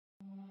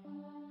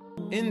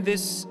In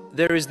this,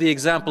 there is the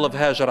example of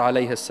Hajar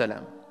alayhi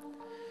salam.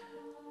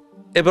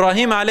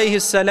 Ibrahim alayhi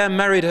salam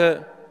married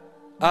her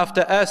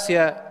after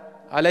Asya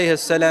alayhi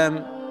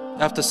salam,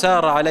 after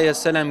Sarah alayhi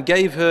salam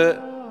gave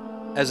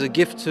her as a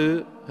gift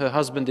to her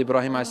husband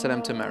Ibrahim alayhi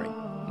salam to marry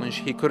when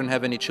he couldn't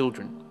have any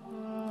children.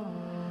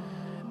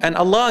 And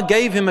Allah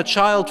gave him a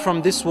child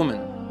from this woman.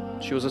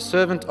 She was a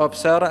servant of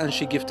Sarah and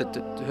she gifted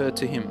her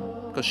to him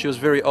because she was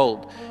very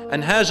old.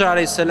 And Hajar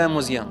alayhi salam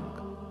was young.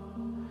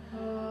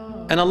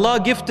 And Allah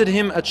gifted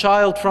him a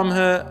child from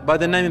her by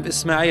the name of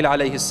Ismail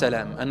alayhi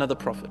salam, another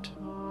prophet.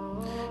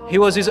 He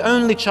was his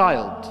only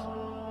child.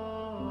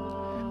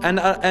 And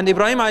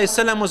Ibrahim alayhi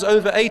salam was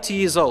over 80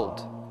 years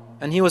old.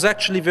 And he was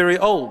actually very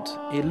old.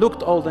 He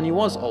looked old and he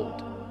was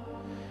old.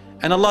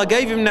 And Allah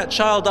gave him that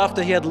child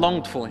after he had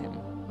longed for him.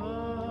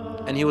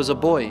 And he was a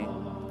boy.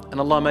 And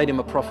Allah made him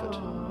a prophet.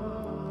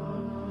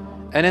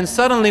 And then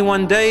suddenly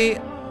one day,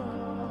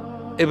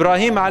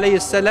 Ibrahim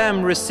alayhi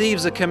salam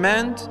receives a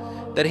command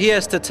that he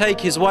has to take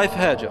his wife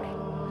Hajar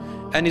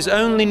and his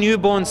only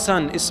newborn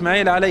son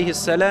Ismail alayhi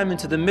salam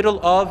into the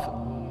middle of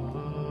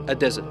a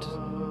desert,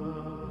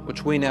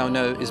 which we now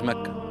know is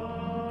Mecca.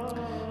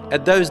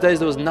 At those days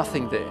there was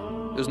nothing there.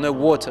 There was no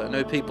water,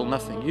 no people,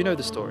 nothing. You know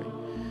the story.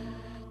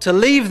 To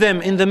leave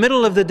them in the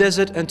middle of the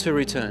desert and to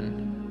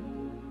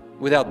return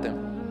without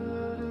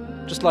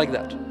them. Just like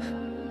that.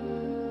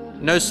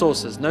 No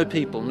sources, no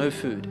people, no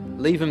food.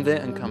 Leave them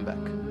there and come back.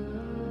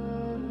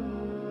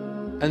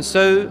 And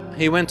so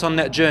he went on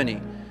that journey.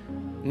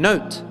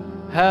 Note,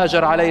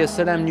 Hajar alayhi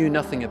salam knew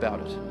nothing about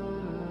it.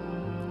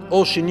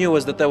 All she knew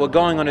was that they were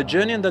going on a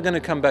journey and they're going to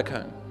come back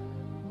home.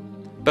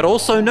 But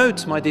also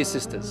note, my dear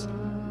sisters,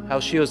 how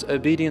she was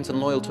obedient and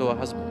loyal to her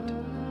husband.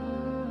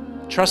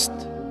 Trust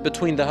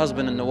between the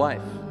husband and the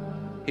wife.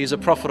 He's a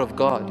prophet of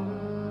God.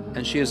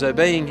 And she is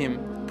obeying him,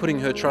 putting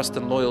her trust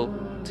and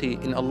loyalty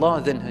in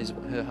Allah, then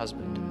her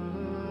husband.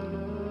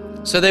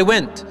 So they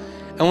went.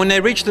 And when they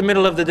reached the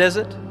middle of the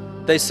desert,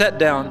 they sat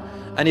down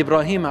and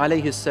Ibrahim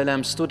alayhi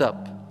salam stood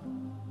up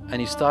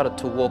and he started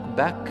to walk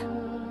back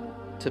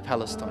to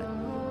Palestine.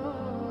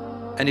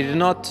 And he did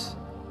not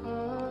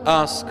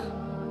ask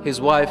his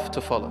wife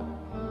to follow.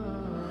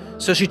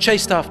 So she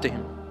chased after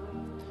him.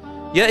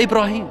 Ya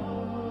Ibrahim,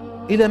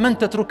 ila man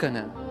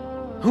tatrukana?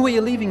 Who are you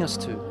leaving us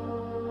to?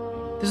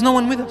 There's no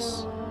one with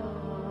us.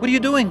 What are you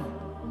doing?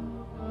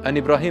 And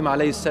Ibrahim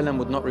alayhi salam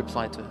would not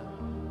reply to her.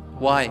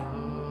 Why?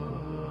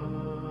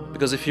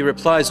 Because if he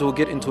replies, we'll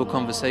get into a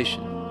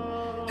conversation.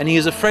 And he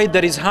is afraid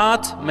that his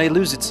heart may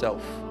lose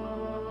itself.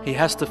 He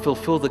has to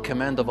fulfill the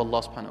command of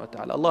Allah subhanahu wa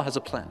ta'ala. Allah has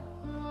a plan.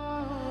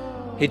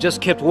 He just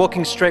kept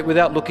walking straight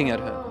without looking at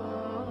her.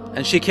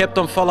 And she kept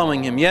on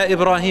following him. Ya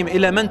Ibrahim,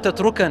 ila man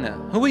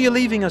tatrukana? Who are you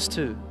leaving us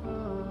to?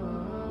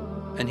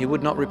 And he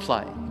would not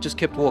reply. He just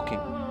kept walking.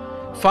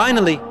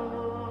 Finally,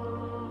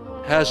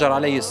 Hajar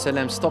alayhi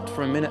salam stopped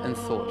for a minute and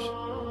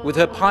thought. With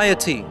her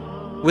piety,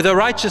 with her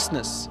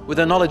righteousness, with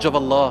her knowledge of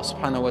Allah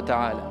subhanahu wa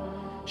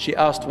ta'ala, she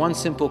asked one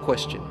simple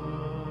question.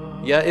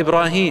 Ya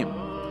Ibrahim,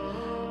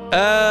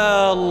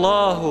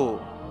 Allahu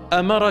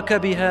amaraka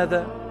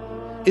bihada?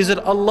 Is it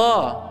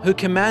Allah who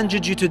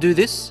commanded you to do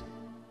this?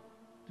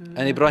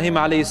 And Ibrahim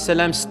alayhi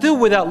salam, still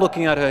without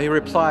looking at her, he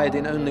replied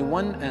in only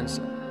one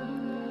answer.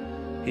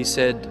 He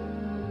said,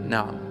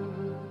 Naam,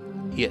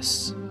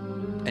 yes.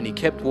 And he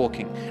kept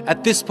walking.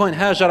 At this point,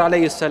 Hajar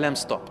alayhi salam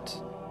stopped.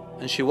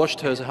 And she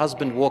watched her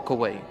husband walk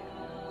away.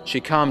 She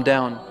calmed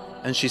down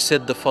and she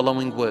said the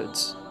following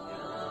words.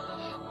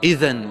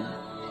 إِذَنْ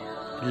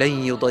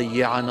لَنْ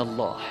يُضَيِّعَنَ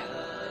اللَّهِ.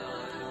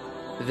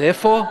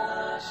 Therefore,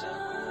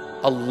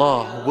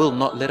 Allah will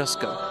not let us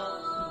go.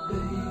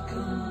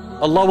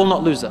 Allah will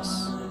not lose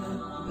us.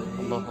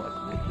 Allahu Akbar.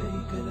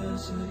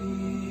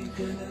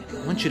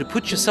 I want you to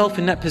put yourself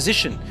in that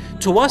position.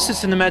 To us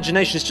it's an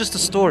imagination, it's just a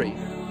story.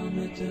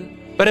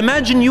 But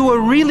imagine you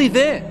were really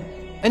there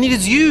and it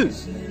is you,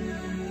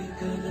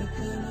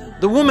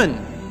 the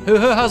woman who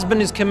her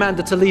husband is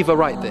commanded to leave her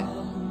right there,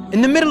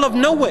 in the middle of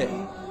nowhere.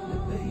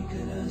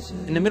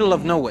 In the middle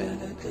of nowhere.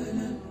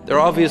 There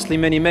are obviously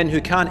many men who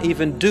can't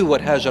even do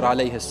what Hajar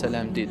alayhi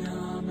salam did.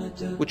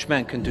 Which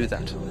man can do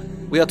that?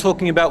 We are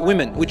talking about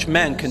women. Which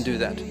man can do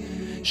that?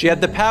 She had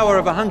the power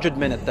of 100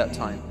 men at that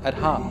time, at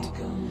heart.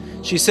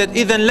 She said,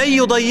 إِذَنْ لَن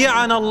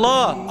يُضَيِّعَنَ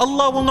اللَّهِ.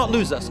 Allah will not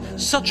lose us.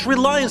 Such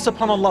reliance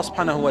upon Allah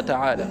subhanahu wa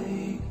ta'ala.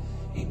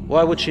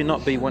 Why would she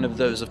not be one of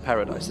those of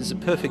paradise? This is a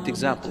perfect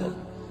example of it.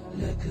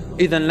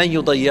 إِذَنْ لَن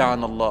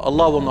يُضَيِّعَنَ اللَّهِ.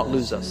 Allah will not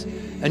lose us.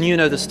 And you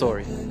know the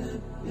story.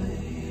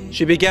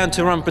 She began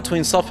to run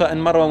between Safa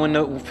and Marwa when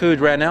the food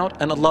ran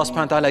out, and Allah subhanahu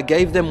wa ta'ala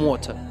gave them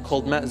water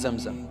called Ma'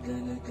 Zamzam.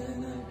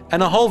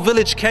 And a whole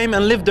village came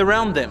and lived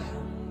around them.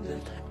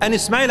 And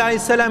Ismail alayhi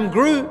salam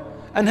grew,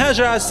 and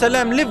Hajar alayhi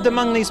salam lived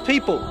among these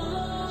people.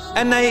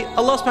 And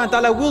Allah subhanahu wa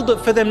ta'ala willed it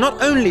for them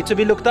not only to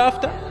be looked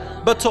after,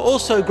 but to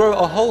also grow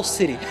a whole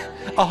city,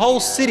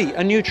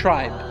 a new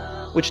tribe,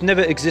 which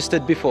never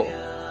existed before.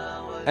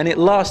 And it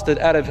lasted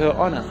out of her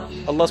honor.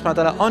 Allah subhanahu wa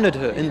ta'ala honored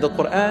her in the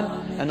Quran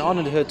and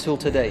honored her till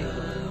today.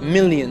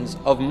 Millions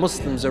of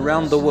Muslims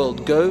around the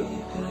world go,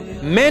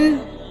 men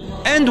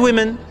and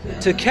women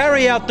to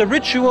carry out the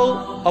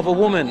ritual of a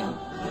woman.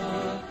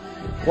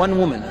 One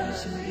woman.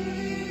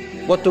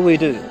 What do?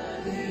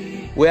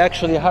 We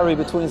actually hurry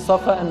between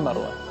Safa and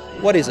Marwa.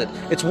 What is it?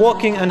 It's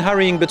walking and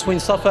hurrying between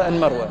Safa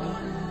and Marwa.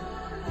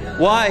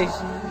 Why?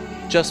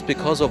 Just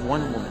because of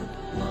one woman.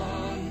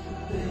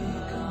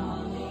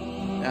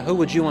 Now, who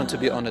would you want to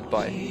be honored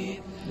by?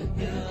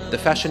 The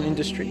fashion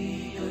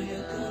industry?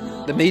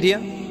 The media?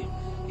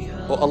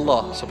 Or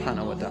Allah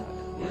subhanahu wa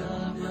ta'ala?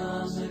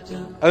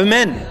 Oh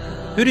men,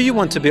 who do you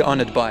want to be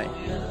honored by?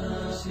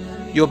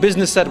 Your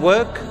business at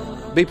work?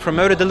 Be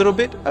promoted a little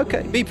bit?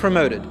 Okay, be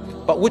promoted.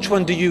 But which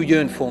one do you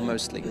yearn for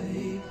mostly?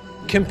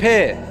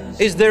 Compare.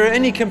 Is there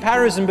any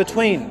comparison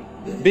between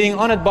being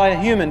honored by a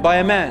human, by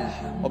a man,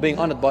 or being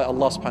honored by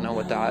Allah subhanahu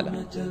wa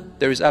ta'ala?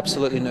 There is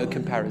absolutely no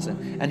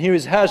comparison. And here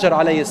is Hajar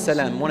alayhi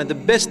salam, one of the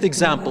best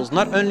examples,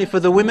 not only for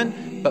the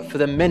women, but for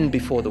the men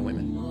before the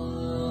women.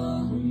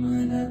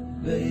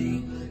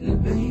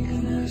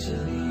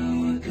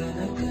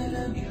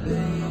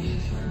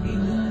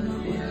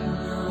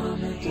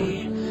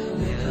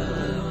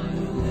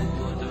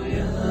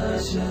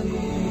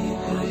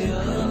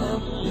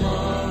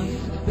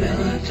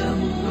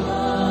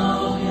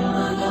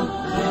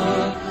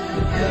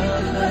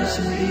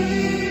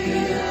 شريك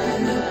يا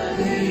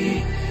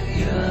نبي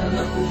يا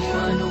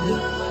مغفرا